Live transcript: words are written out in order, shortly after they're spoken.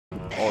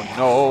Oh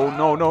no,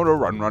 no, no, no,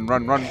 run, run,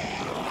 run, run.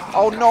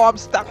 Oh no, I'm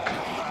stuck.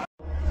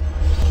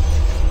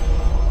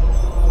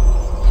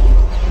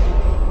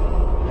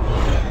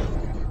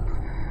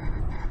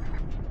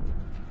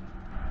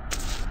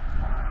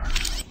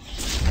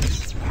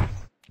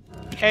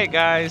 Hey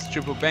guys,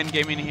 Triple Ben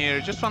Gaming here.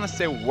 Just want to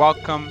say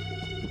welcome.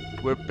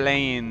 We're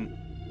playing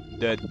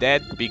The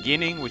Dead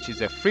Beginning, which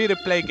is a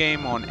free-to-play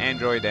game on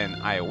Android and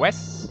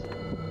iOS.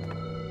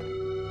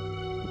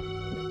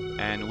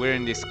 And we're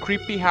in this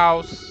creepy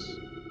house.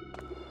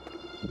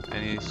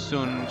 And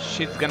soon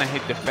shit's gonna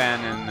hit the fan.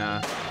 And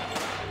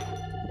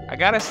I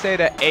gotta say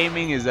that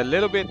aiming is a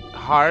little bit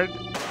hard.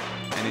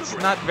 And it's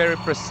not very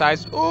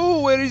precise.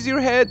 Oh, where is your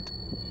head?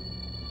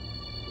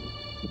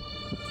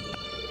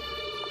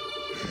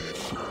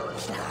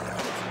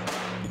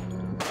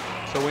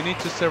 So we need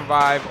to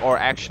survive, or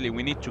actually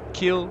we need to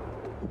kill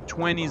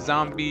 20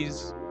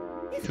 zombies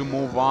to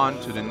move on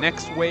to the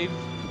next wave.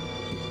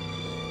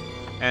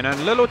 And a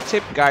little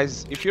tip,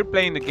 guys, if you're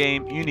playing the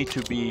game, you need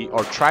to be,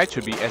 or try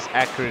to be, as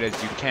accurate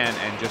as you can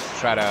and just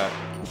try to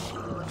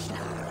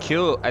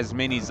kill as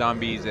many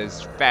zombies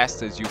as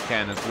fast as you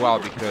can as well,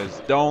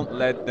 because don't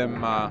let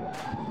them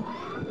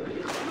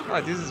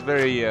this is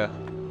very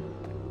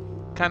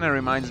kind of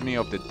reminds me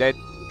of the Dead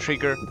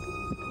trigger,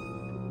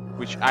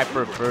 which I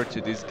prefer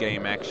to this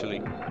game actually.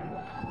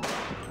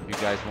 You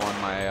guys want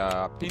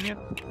my opinion?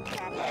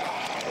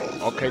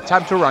 Okay,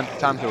 time to run,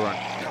 time to run.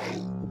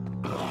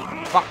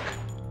 Fuck,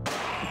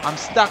 I'm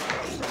stuck.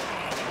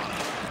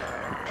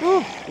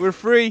 Woo, we're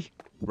free.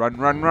 Run,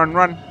 run, run,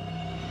 run.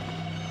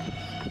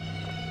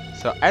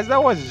 So as I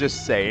was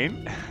just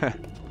saying,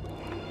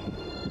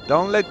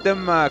 don't let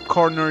them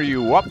corner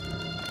you up.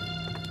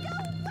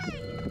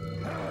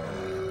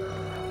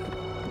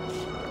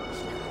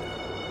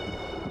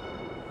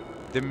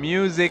 The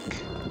music,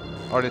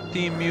 or the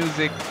theme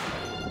music,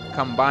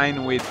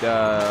 combined with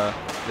the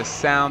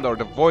sound or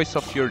the voice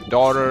of your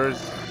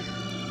daughters,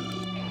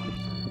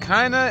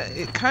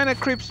 it kinda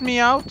creeps me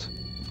out.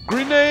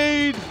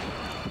 Grenade!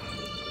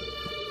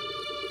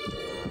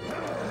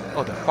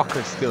 Oh, the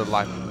fucker's still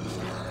alive.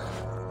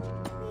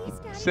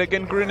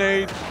 Second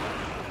grenade.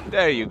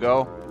 There you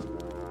go.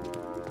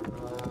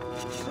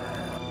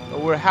 So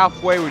we're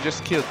halfway. We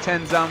just killed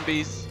 10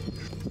 zombies.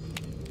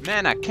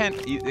 Man, I can't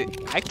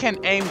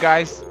aim,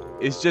 guys.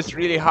 It's just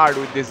really hard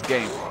with this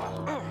game.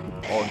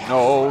 Oh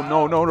no,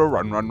 no, no, no,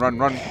 run, run, run,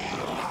 run.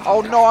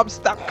 Oh no, I'm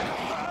stuck.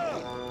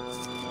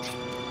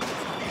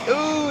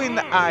 Ooh, in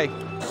the eye.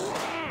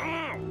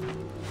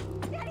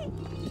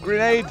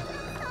 Grenade.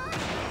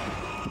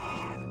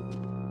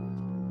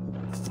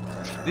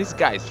 This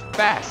guy's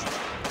fast.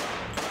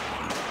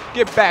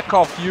 Get back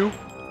off, you.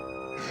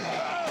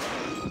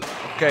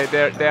 Okay,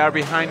 they are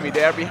behind me,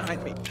 they are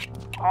behind me.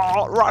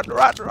 Oh, run,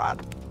 run, run.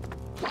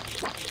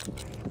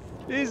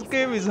 This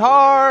game is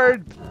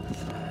hard.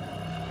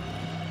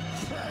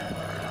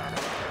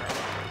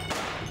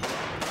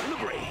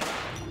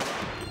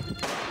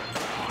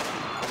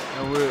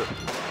 And we're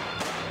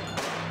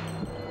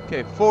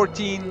okay.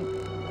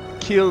 14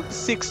 killed,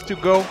 6 to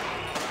go.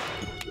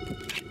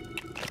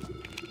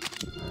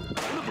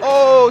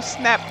 Oh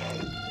snap!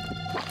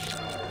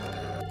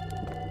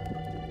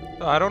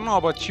 So I don't know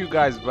about you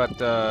guys,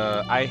 but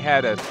I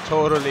had a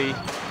totally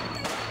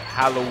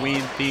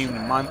Halloween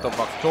themed month of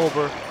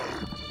October.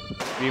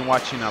 Been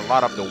watching a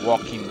lot of the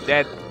Walking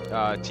Dead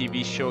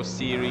TV show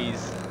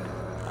series.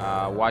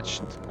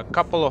 Watched a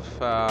couple of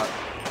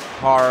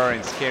horror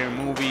and scary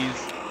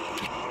movies.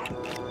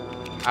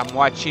 I'm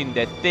watching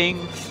The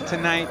Thing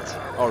tonight,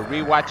 or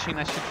rewatching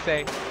I should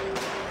say.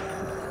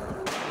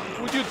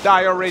 Would you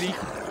die already?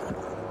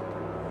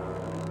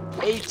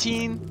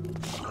 18,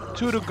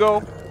 2 to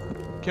go.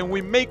 Can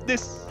we make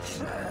this?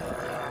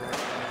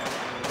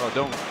 Oh,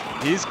 don't.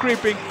 He's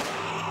creeping.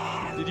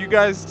 Did you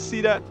guys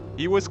see that?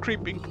 He was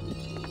creeping.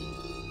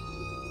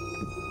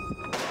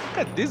 Look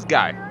at this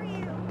guy.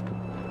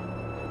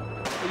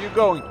 Where you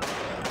going?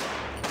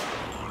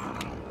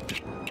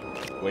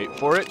 Wait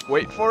for it.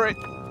 Wait for it.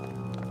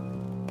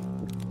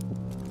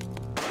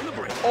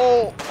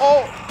 Oh,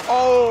 oh,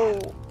 oh.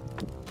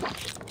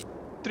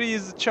 3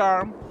 is the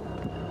charm.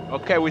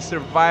 Okay, we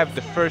survived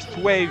the first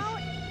wave.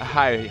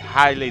 I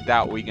highly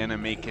doubt we're gonna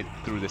make it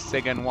through the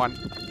second one.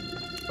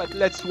 But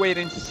let's wait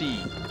and see.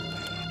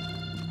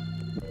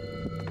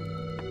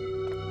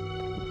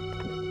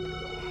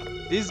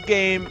 This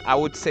game, I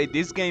would say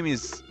this game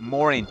is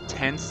more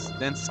intense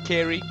than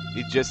scary.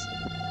 It just,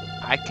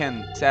 I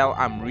can tell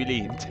I'm really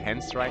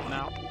intense right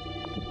now.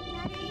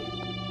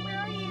 Where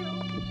are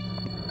you?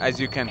 As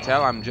you can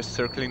tell, I'm just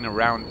circling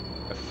around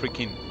a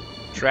freaking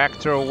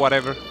tractor or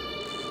whatever.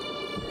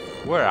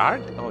 Where are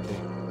they? Oh, there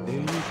he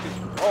is.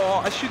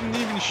 Oh, I shouldn't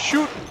even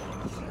shoot.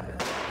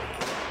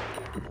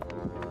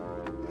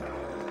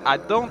 I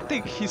don't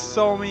think he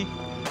saw me.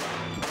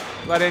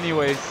 But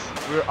anyways,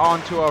 we're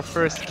on to our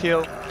first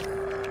kill.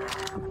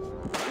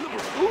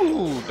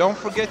 Ooh, don't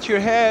forget your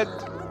head.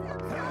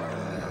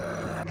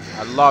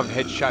 I love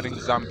headshotting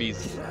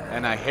zombies.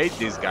 And I hate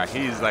this guy.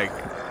 He's like,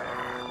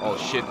 oh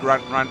shit,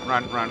 run, run,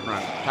 run, run,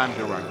 run. Time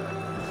to run.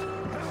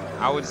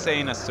 I would say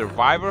in a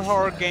survivor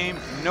horror game,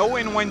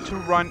 knowing when to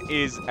run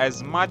is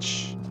as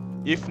much,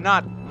 if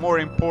not more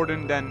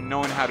important than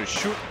knowing how to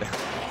shoot them.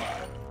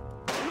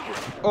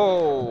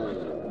 Oh,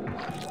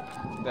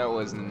 that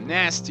was a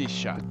nasty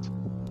shot.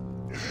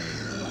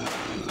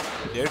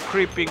 They're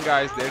creeping,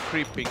 guys, they're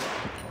creeping.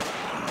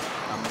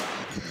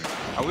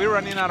 Are we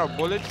running out of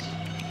bullets?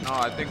 No,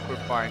 I think we're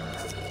fine.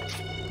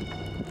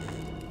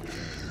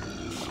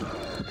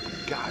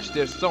 Gosh,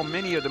 there's so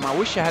many of them. I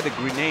wish I had a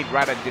grenade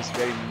right at this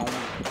very moment.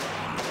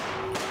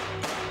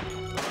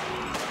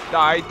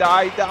 Die,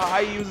 die, die,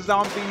 you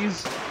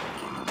zombies.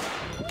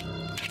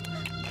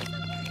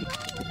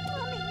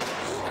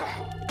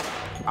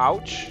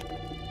 Ouch.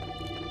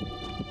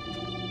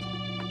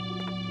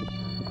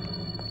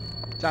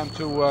 Time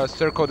to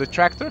circle the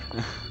tractor.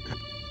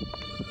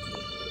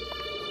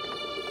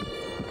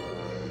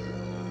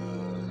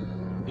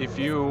 If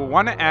you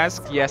want to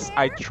ask, yes,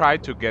 I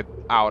tried to get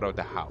out of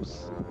the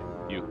house.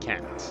 You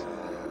can't.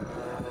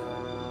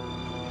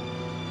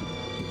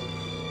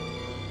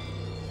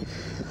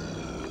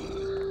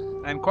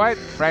 And quite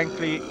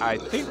frankly, I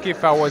think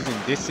if I was in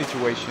this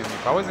situation,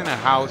 if I was in a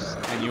house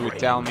and you would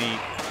tell me,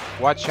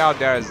 watch out,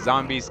 there are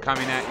zombies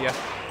coming at you,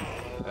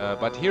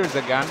 but here's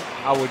a gun,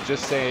 I would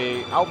just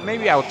say,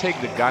 maybe I'll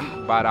take the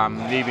gun, but I'm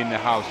leaving the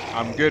house.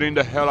 I'm getting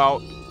the hell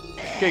out.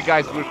 Okay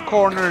guys, we're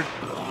cornered.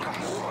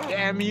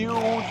 Damn you,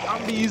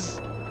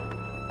 zombies.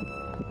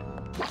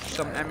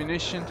 Some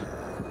ammunition.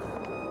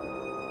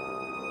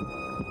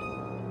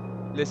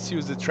 Let's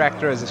use the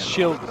tractor as a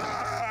shield.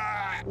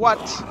 What?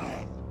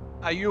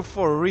 Are you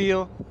for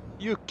real?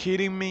 You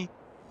kidding me?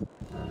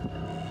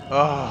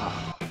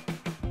 Oh.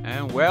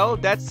 And well,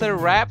 that's a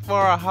wrap for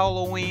our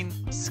Halloween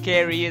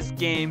Scariest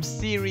Game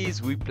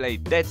series. We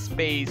played Dead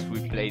Space,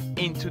 we played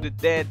Into the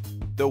Dead,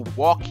 The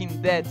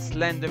Walking Dead,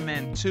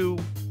 Slenderman 2,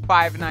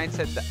 Five Nights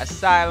at the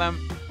Asylum,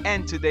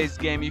 and today's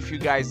game. If you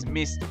guys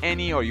missed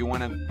any or you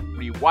want to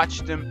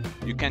rewatch them,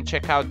 you can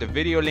check out the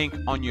video link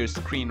on your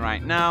screen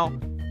right now.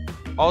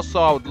 Also,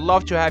 I would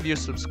love to have you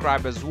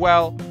subscribe as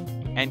well,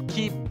 and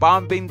keep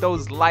bombing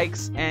those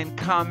likes and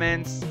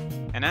comments.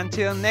 And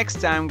until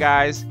next time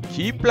guys,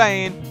 keep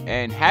playing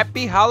and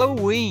happy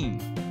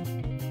Halloween!